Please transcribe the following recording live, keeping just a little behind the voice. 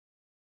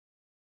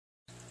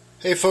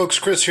Hey folks,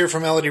 Chris here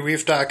from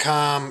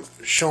LEDreef.com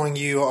showing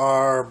you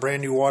our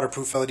brand new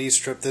waterproof LED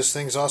strip. This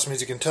thing's awesome.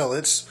 As you can tell,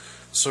 it's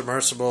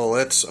submersible,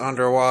 it's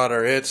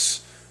underwater,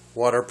 it's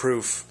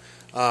waterproof.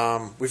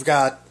 We've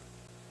got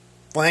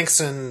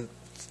lengths in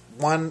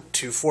 1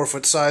 to 4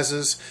 foot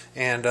sizes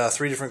and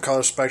 3 different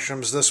color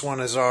spectrums. This one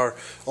is our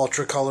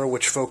ultra color,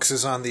 which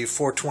focuses on the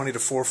 420 to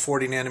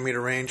 440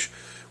 nanometer range,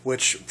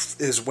 which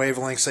is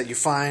wavelengths that you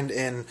find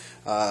in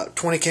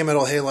 20K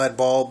metal halide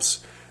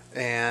bulbs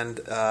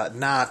and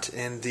not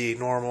in the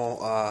normal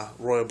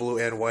royal blue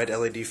and white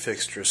LED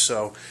fixtures.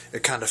 So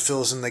it kind of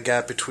fills in the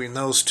gap between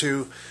those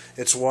two.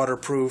 It's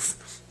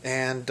waterproof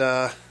and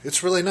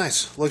it's really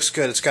nice. Looks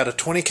good. It's got a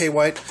 20K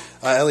white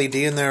LED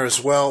in there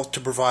as well to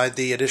provide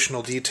the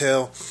additional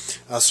detail,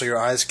 so your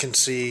eyes can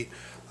see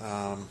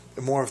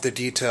more of the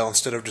detail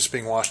instead of just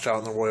being washed out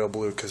in the royal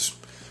blue, because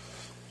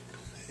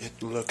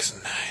it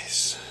looks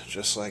nice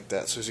just like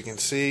that. So as you can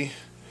see,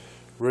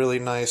 really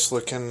nice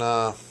looking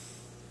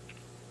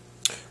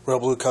royal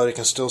blue color. You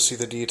can still see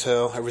the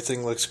detail.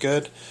 Everything looks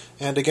good.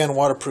 And again,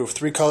 waterproof.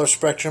 3 color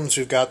spectrums.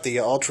 We've got the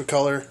ultra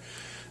color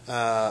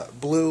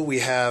blue. We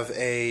have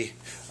a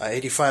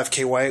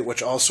 85K white,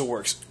 which also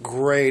works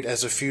great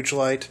as a fuge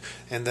light.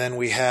 And then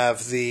we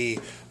have the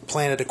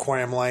Planet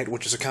Aquarium light,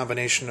 which is a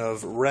combination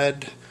of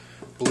red,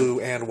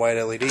 blue, and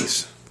white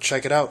LEDs.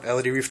 Check it out,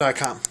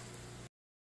 LEDreef.com.